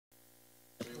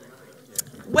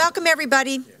Welcome,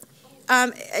 everybody.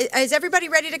 Is everybody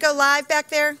ready to go live back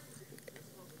there?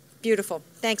 Beautiful.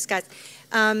 Thanks, guys.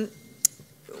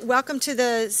 Welcome to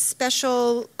the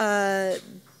special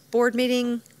board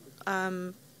meeting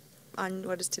on,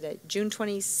 what is today, June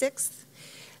 26th.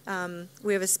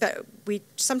 We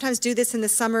sometimes do this in the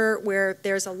summer where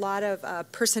there's a lot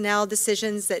of personnel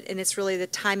decisions and it's really, the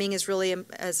timing is really,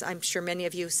 as I'm sure many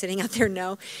of you sitting out there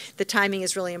know, the timing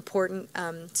is really important.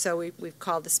 So we've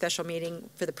called the special meeting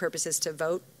for the purposes to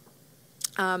vote.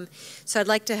 So I'd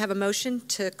like to have a motion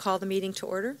to call the meeting to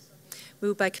order.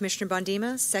 Moved by Commissioner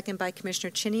Bondima, second by Commissioner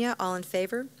Chinia. All in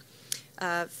favor?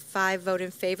 5 vote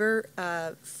in favor,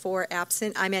 4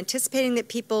 absent. I'm anticipating that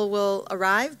people will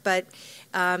arrive, but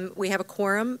we have a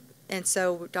quorum, and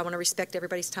so I want to respect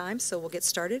everybody's time, so we'll get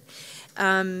started.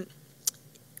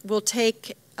 We'll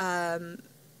take, rather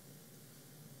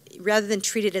than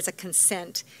treat it as a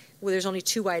consent, well, there's only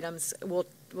 2 items, we'll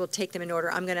take them in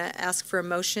order. I'm going to ask for a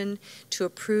motion to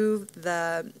approve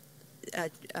the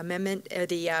amendment,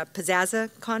 the Pizzazza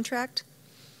contract.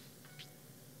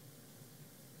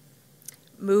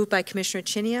 Moved by Commissioner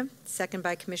Chinia, second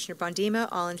by Commissioner Bondima.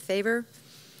 All in favor?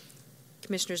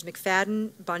 Commissioners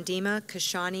McFadden, Bondima,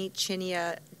 Kashani,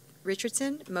 Chinia,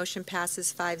 Richardson. Motion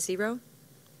passes 5-0.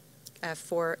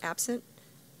 4 absent.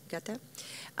 Got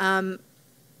that?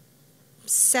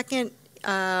 Second,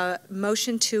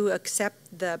 motion to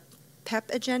accept the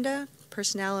PEP agenda,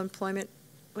 Personnel Employment.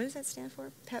 What does that stand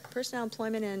for? PEP, Personnel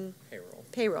Employment and Payroll.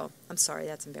 Payroll. I'm sorry,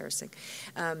 that's embarrassing.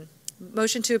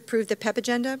 Motion to approve the PEP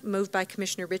agenda, moved by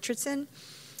Commissioner Richardson.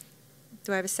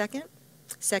 Do I have a second?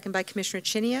 Second by Commissioner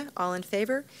Chinia. All in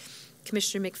favor?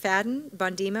 Commissioner McFadden,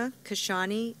 Bondima,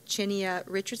 Kashani, Chinia,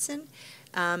 Richardson.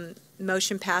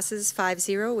 Motion passes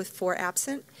 5-0 with 4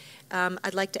 absent.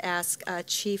 I'd like to ask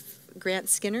Chief Grant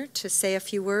Skinner to say a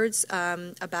few words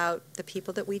about the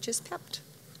people that we just PEP'd.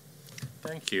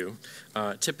 Thank you.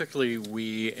 Typically,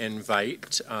 we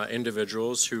invite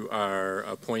individuals who are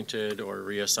appointed or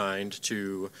reassigned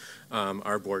to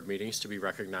our board meetings to be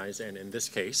recognized. And in this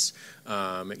case,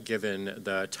 given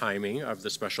the timing of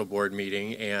the special board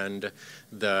meeting and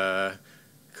the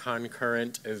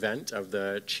concurrent event of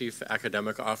the Chief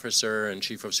Academic Officer and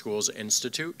Chief of Schools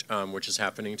Institute, which is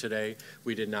happening today,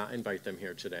 we did not invite them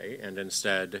here today, and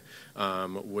instead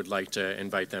would like to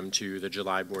invite them to the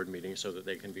July board meeting so that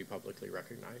they can be publicly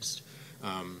recognized.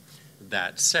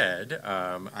 That said,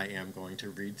 I am going to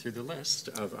read through the list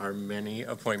of our many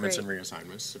appointments and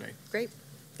reassignments today. Great.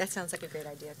 That sounds like a great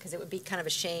idea, because it would be kind of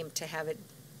a shame to have it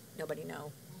nobody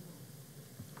know.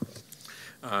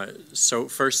 So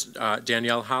first,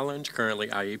 Danielle Holland, currently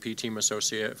IEP Team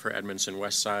Associate for Edmondson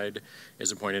Westside,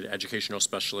 is appointed Educational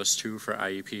Specialist 2 for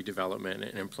IEP Development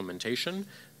and Implementation,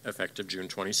 effective June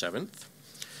 27th.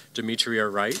 Demetria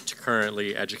Wright,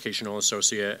 currently Educational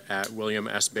Associate at William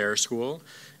S. Baer School,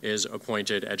 is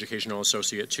appointed Educational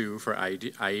Associate 2 for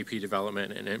IEP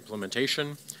Development and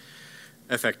Implementation,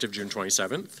 effective June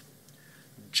 27th.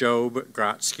 Job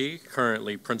Grotsky,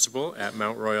 currently Principal at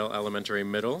Mount Royal Elementary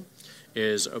Middle,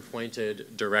 is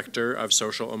appointed Director of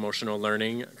Social Emotional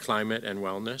Learning, Climate and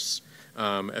Wellness,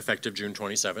 effective June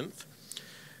 27th.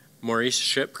 Maurice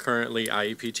Shipp, currently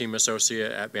IEP Team Associate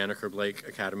at Banneker Blake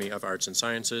Academy of Arts and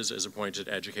Sciences, is appointed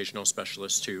Educational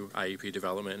Specialist 2, IEP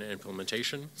Development and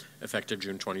Implementation, effective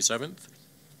June 27th.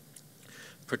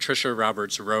 Patricia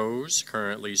Roberts Rose,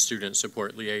 currently Student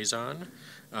Support Liaison,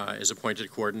 is appointed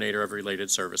Coordinator of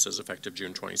Related Services, effective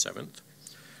June 27th.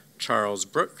 Charles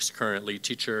Brooks, currently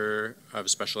Teacher of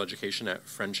Special Education at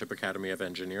Friendship Academy of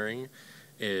Engineering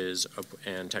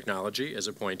and Technology, is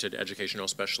appointed Educational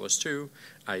Specialist 2,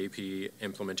 IEP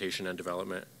Implementation and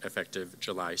Development, effective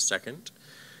July 2nd.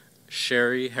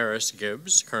 Sherry Harris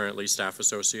Gibbs, currently Staff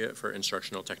Associate for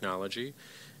Instructional Technology,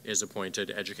 is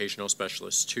appointed Educational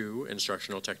Specialist 2,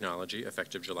 Instructional Technology,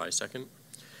 effective July 2nd.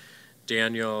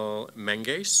 Daniel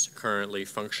Menges, currently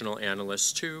Functional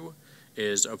Analyst 2,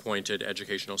 is appointed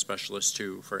Educational Specialist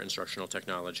 2 for Instructional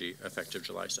Technology, effective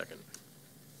July 2nd.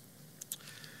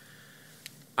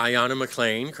 Ayanna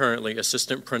McLean, currently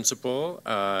Assistant Principal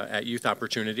at Youth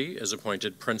Opportunity, is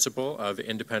appointed Principal of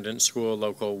Independent School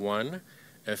Local 1,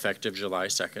 effective July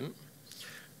 2nd.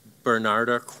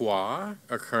 Bernarda Qua,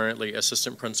 currently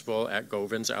Assistant Principal at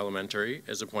Govins Elementary,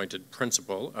 is appointed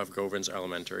Principal of Govins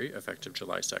Elementary, effective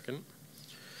July 2nd.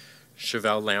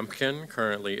 Chevelle Lampkin,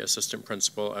 currently Assistant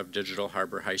Principal of Digital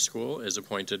Harbor High School, is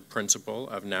appointed Principal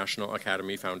of National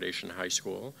Academy Foundation High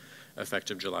School,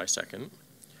 effective July 2nd.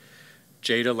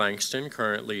 Jada Langston,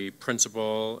 currently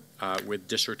Principal with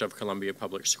District of Columbia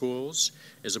Public Schools,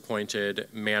 is appointed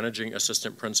Managing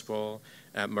Assistant Principal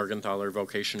at Mergenthaler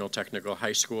Vocational Technical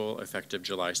High School, effective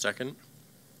July 2nd.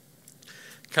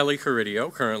 Kelly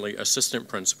Caridio, currently assistant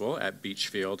principal at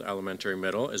Beachfield Elementary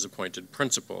Middle, is appointed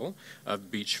principal of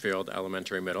Beachfield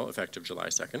Elementary Middle effective July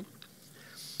 2nd.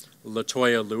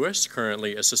 Latoya Lewis,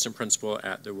 currently assistant principal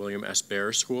at the William S.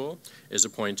 Bear School, is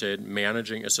appointed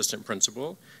managing assistant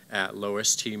principal at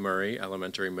Lois T. Murray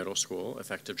Elementary Middle School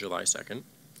effective July 2nd.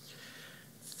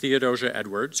 Theodosia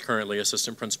Edwards, currently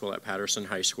assistant principal at Patterson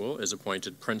High School, is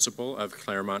appointed principal of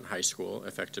Claremont High School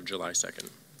effective July 2nd.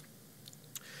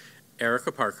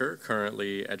 Erica Parker,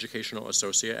 currently educational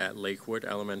associate at Lakewood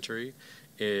Elementary,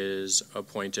 is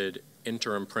appointed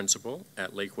interim principal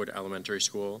at Lakewood Elementary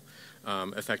School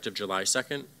effective July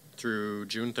 2nd through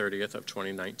June 30th of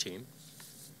 2019.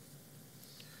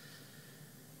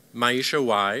 Maisha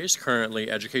Wise, currently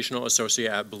educational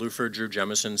associate at Bluford Drew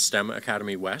Jemison STEM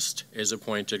Academy West, is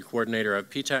appointed coordinator of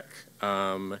PTEC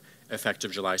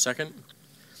effective July 2nd.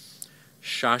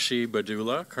 Shashi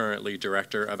Badula, currently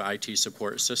Director of IT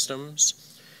Support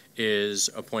Systems,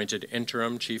 is appointed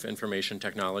Interim Chief Information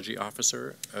Technology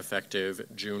Officer effective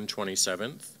June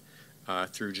 27th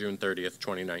through June 30th,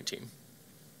 2019.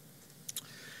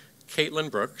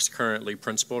 Caitlin Brooks, currently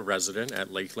Principal Resident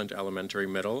at Lakeland Elementary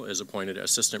Middle, is appointed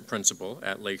Assistant Principal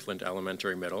at Lakeland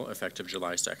Elementary Middle effective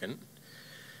July 2nd.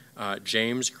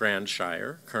 James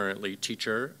Grandshire, currently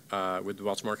teacher with the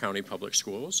Baltimore County Public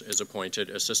Schools, is appointed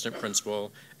Assistant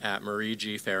Principal at Marie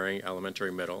G. Faring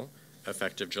Elementary Middle,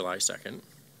 effective July 2nd.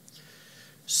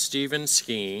 Stephen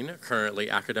Skeen, currently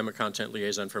Academic Content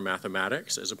Liaison for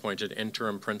Mathematics, is appointed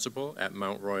Interim Principal at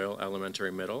Mount Royal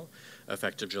Elementary Middle,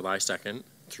 effective July 2nd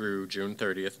through June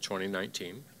 30th,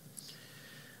 2019.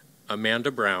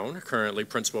 Amanda Brown, currently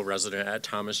Principal Resident at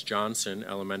Thomas Johnson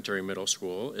Elementary Middle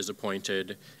School, is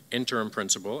appointed Interim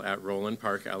Principal at Roland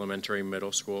Park Elementary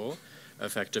Middle School,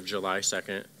 effective July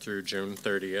 2nd through June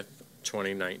 30th,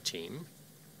 2019.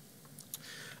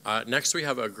 Next, we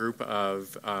have a group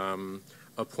of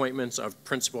appointments of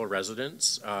principal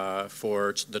residents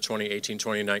for the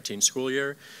 2018-2019 school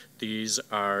year. These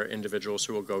are individuals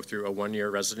who will go through a one-year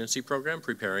residency program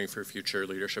preparing for future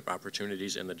leadership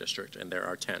opportunities in the district, and there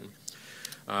are 10.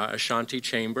 Ashanti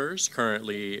Chambers,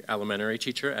 currently elementary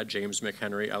teacher at James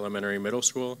McHenry Elementary Middle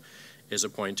School, is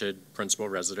appointed principal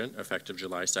resident effective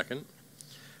July 2nd.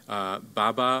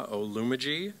 Baba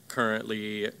Olumaji,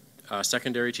 currently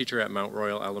secondary teacher at Mount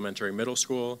Royal Elementary Middle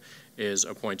School, is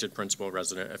appointed principal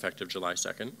resident effective July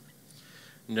 2nd.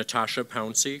 Natasha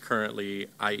Pouncey, currently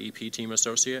IEP team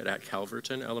associate at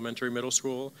Calverton Elementary Middle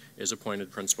School, is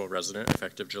appointed principal resident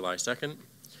effective July 2nd.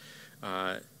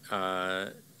 Ninia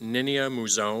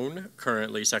Muzone,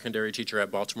 currently secondary teacher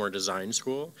at Baltimore Design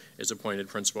School, is appointed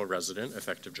principal resident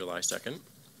effective July 2nd.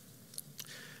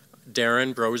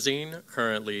 Darren Brozine,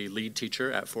 currently lead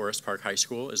teacher at Forest Park High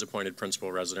School, is appointed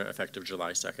principal resident effective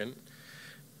July 2nd.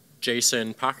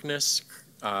 Jason Pockness,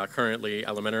 currently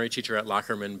elementary teacher at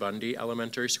Lockerman Bundy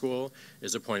Elementary School,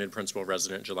 is appointed principal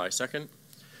resident July 2nd.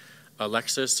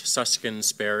 Alexis Suskin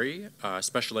Sperry,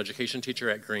 special education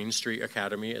teacher at Green Street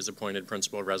Academy, is appointed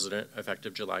principal resident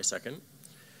effective July 2nd.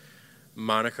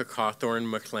 Monica Cawthorn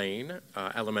McLean,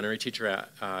 elementary teacher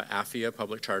at Affia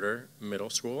Public Charter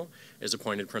Middle School, is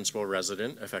appointed principal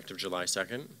resident effective July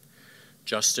 2nd.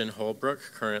 Justin Holbrook,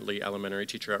 currently elementary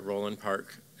teacher at Roland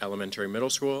Park Elementary Middle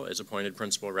School, is appointed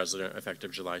principal resident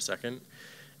effective July 2nd.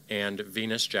 And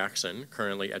Venus Jackson,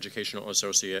 currently educational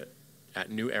associate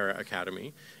at New Era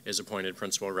Academy, is appointed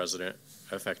principal resident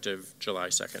effective July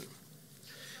 2nd.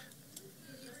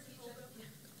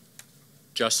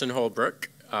 Justin Holbrook,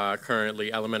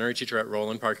 currently elementary teacher at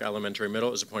Roland Park Elementary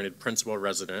Middle, is appointed principal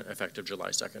resident effective July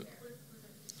 2nd.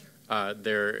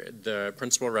 The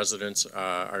principal residents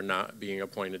are not being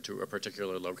appointed to a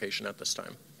particular location at this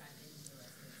time.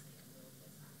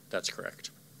 That's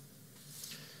correct.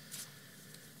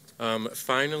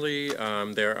 Finally,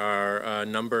 there are a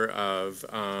number of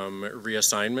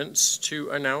reassignments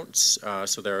to announce.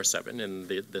 So there are 7, and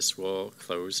this will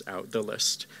close out the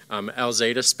list.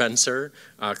 Elzada Spencer,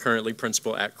 currently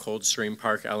principal at Coldstream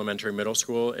Park Elementary Middle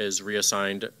School, is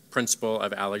reassigned principal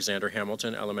of Alexander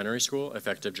Hamilton Elementary School,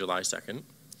 effective July 2nd.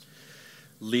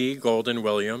 Lee Golden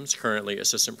Williams, currently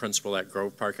assistant principal at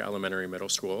Grove Park Elementary Middle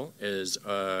School, is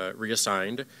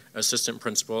reassigned assistant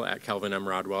principal at Kelvin M.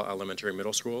 Rodwell Elementary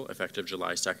Middle School, effective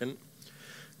July 2nd.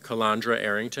 Calandra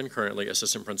Arrington, currently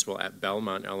assistant principal at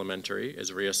Belmont Elementary,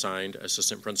 is reassigned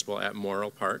assistant principal at Morrill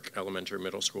Park Elementary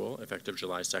Middle School, effective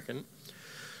July 2nd.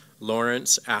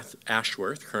 Lawrence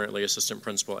Ashworth, currently assistant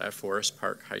principal at Forest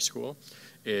Park High School,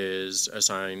 is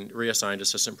reassigned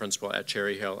assistant principal at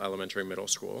Cherry Hill Elementary Middle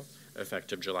School,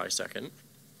 effective July 2nd.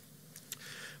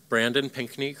 Brandon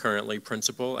Pinkney, currently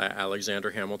principal at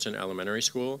Alexander Hamilton Elementary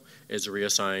School, is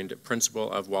reassigned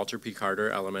principal of Walter P. Carter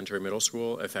Elementary Middle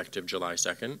School effective July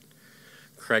 2nd.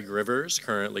 Craig Rivers,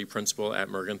 currently principal at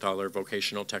Mergenthaler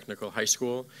Vocational Technical High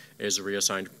School, is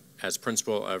reassigned as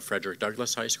principal of Frederick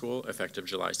Douglass High School effective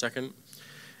July 2nd.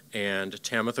 And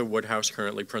Tamitha Woodhouse,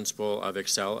 currently principal of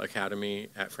Excel Academy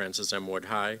at Francis M. Wood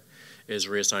High, is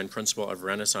reassigned principal of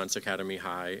Renaissance Academy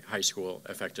High School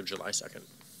effective July 2nd.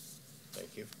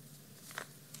 Thank you.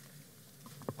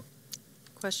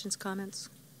 Questions, comments?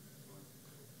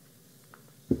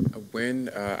 When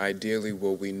ideally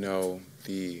will we know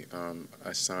the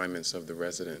assignments of the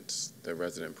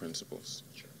resident principals?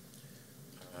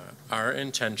 Our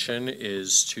intention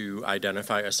is to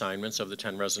identify assignments of the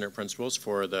 10 resident principals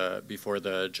before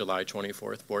the July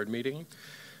 24th board meeting.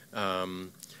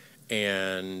 And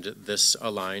this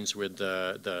aligns with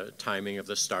the timing of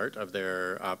the start of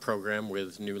their program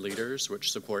with new leaders,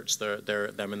 which supports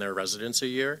them in their residency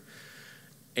year.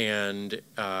 And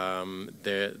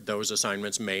those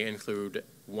assignments may include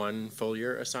one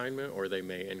full-year assignment, or they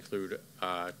may include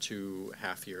 2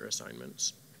 half-year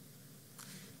assignments.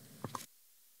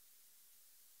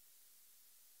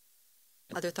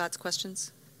 Other thoughts,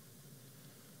 questions?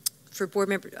 For board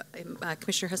member,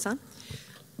 Commissioner Hassan?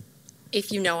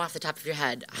 If you know off the top of your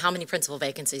head, how many principal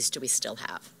vacancies do we still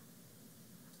have?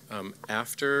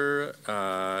 After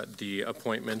the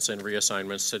appointments and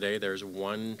reassignments today, there's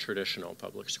one traditional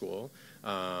public school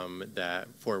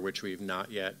for which we've not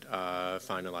yet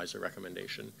finalized a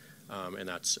recommendation, and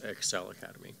that's Excel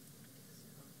Academy.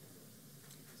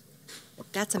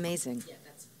 That's amazing. Yeah,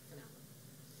 that's phenomenal.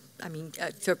 I mean,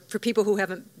 for people who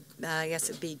haven't, I guess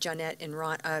it'd be Jeanette and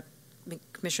Ron,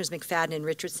 Commissioners McFadden and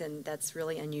Richardson, that's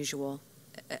really unusual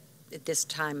at this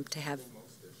time to have.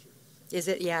 Is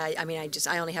it? Yeah, I mean,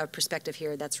 I only have a perspective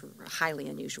here. That's highly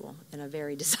unusual in a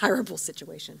very desirable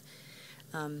situation.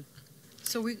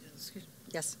 So we,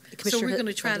 Yes, so we're going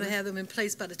to try to Bondima? have them in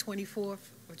place by the 24th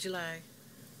of July?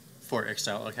 For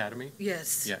Excel Academy?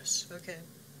 Yes. Yes. Okay.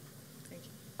 Thank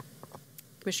you.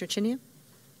 Commissioner Chinia?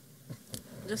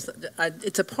 Just,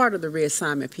 it's a part of the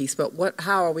reassignment piece, but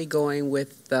how are we going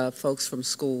with the folks from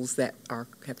schools that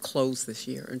have closed this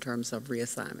year in terms of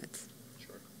reassignments?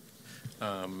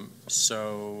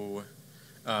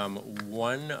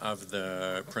 One of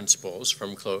the principals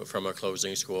from a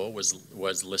closing school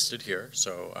was listed here.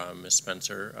 So Ms.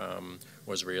 Spencer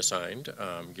was reassigned,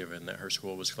 given that her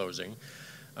school was closing.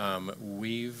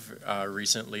 We've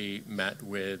recently met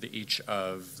with each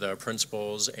of the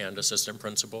principals and assistant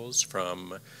principals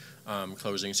from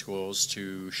closing schools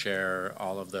to share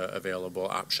all of the available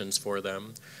options for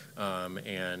them,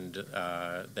 and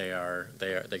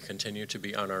they continue to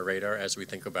be on our radar as we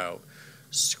think about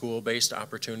school-based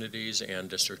opportunities and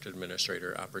district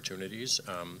administrator opportunities.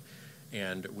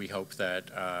 And we hope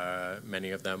that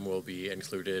many of them will be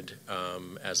included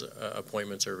as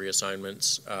appointments or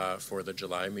reassignments for the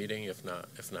July meeting, if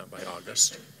not by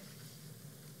August.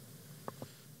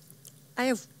 I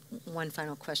have one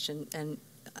final question, and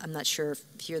I'm not sure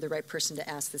if you're the right person to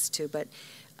ask this to, but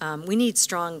we need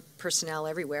strong personnel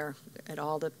everywhere, at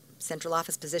all the central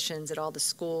office positions, at all the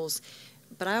schools.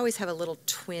 But I always have a little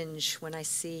twinge when I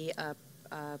see a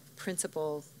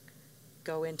principal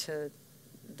go into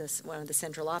one of the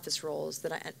central office roles,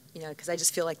 that because I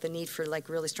just feel like the need for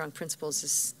really strong principals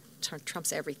is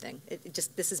trumps everything.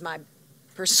 This is my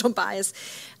personal bias.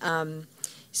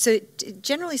 So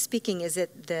generally speaking, is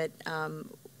it that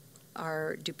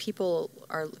are people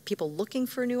looking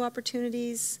for new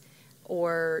opportunities,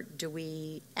 or do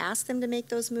we ask them to make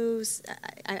those moves?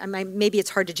 Maybe it's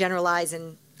hard to generalize,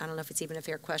 and I don't know if it's even a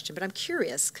fair question, but I'm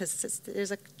curious because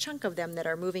there's a chunk of them that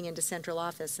are moving into central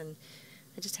office, and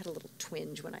I just had a little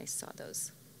twinge when I saw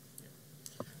those.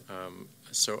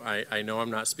 So I know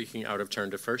I'm not speaking out of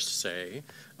turn to first say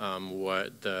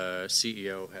what the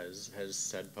CEO has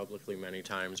said publicly many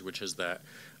times, which is that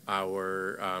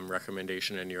our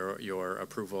recommendation and your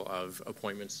approval of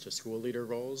appointments to school leader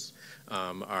roles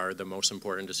are the most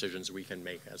important decisions we can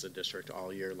make as a district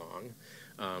all year long.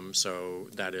 So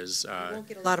that is. We won't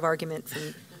get a lot of argument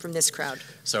from this crowd.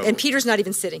 So, and Peter's not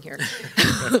even sitting here.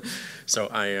 So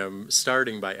I am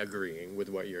starting by agreeing with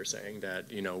what you're saying,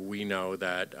 that we know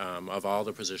that of all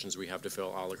the positions we have to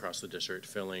fill all across the district,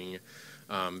 filling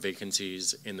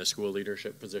vacancies in the school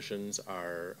leadership positions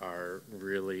are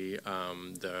really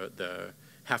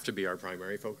have to be our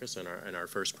primary focus and our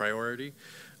first priority.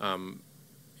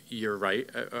 You're right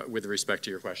with respect to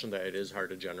your question that it is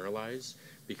hard to generalize,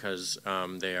 because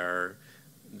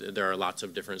there are lots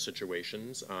of different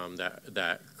situations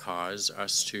that cause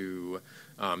us to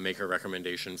make a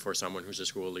recommendation for someone who's a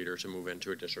school leader to move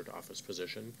into a district office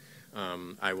position.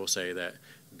 I will say that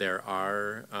there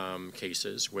are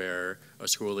cases where a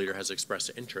school leader has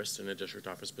expressed interest in a district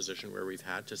office position where we've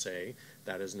had to say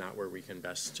that is not where we can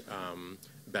best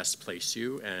place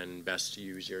you and best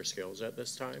use your skills at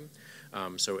this time.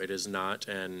 So it is not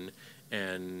an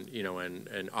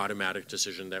automatic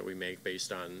decision that we make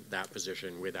based on that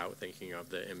position without thinking of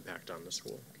the impact on the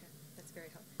school. Okay, that's very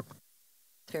helpful.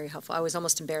 Very helpful. I was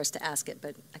almost embarrassed to ask it,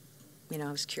 but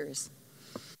I was curious.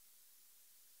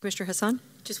 Commissioner Hassan?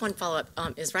 Just one follow-up.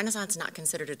 Is Renaissance not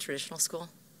considered a traditional school?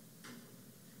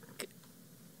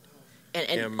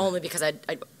 And only because I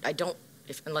don't,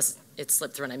 unless it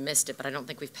slipped through and I missed it, but I don't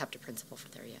think we've pepped a principal for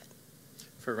there yet.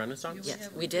 For Renaissance? Yes,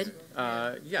 we did?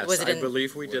 Yes, Was it I in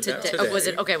believe we did that today? today. Oh, was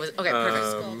it? Okay,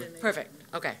 perfect. Perfect,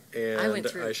 okay. I went And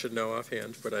through. I should know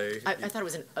offhand, but I thought it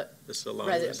was this is a long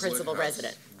resident, list. principal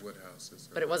resident, Woodhouse is.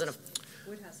 but it wasn't a,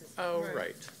 Oh,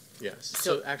 right, yes.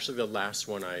 So actually, the last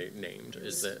one I named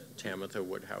is that Tamitha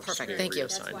Woodhouse Perfect. being Thank you.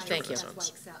 reassigned to Thank you.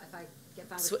 Renaissance.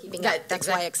 That's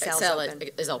why Excel's open.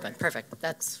 Is open, perfect.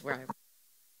 That's where I.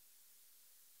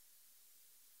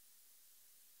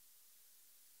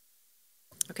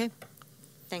 Okay.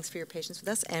 Thanks for your patience with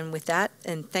us. And with that,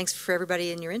 and thanks for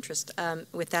everybody and your interest.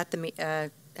 With that,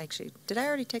 actually, did I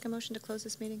already take a motion to close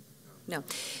this meeting? No.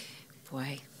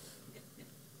 Boy,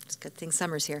 it's a good thing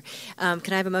summer's here. Can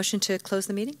I have a motion to close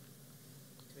the meeting?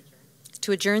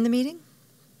 To adjourn the meeting?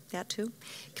 That too.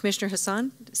 Commissioner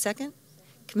Hassan, second.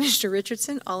 Commissioner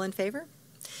Richardson, all in favor?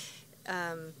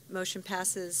 Motion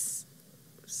passes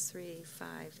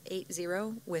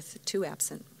 3-5-8-0 with 2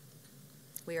 absent.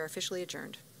 We are officially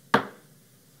adjourned.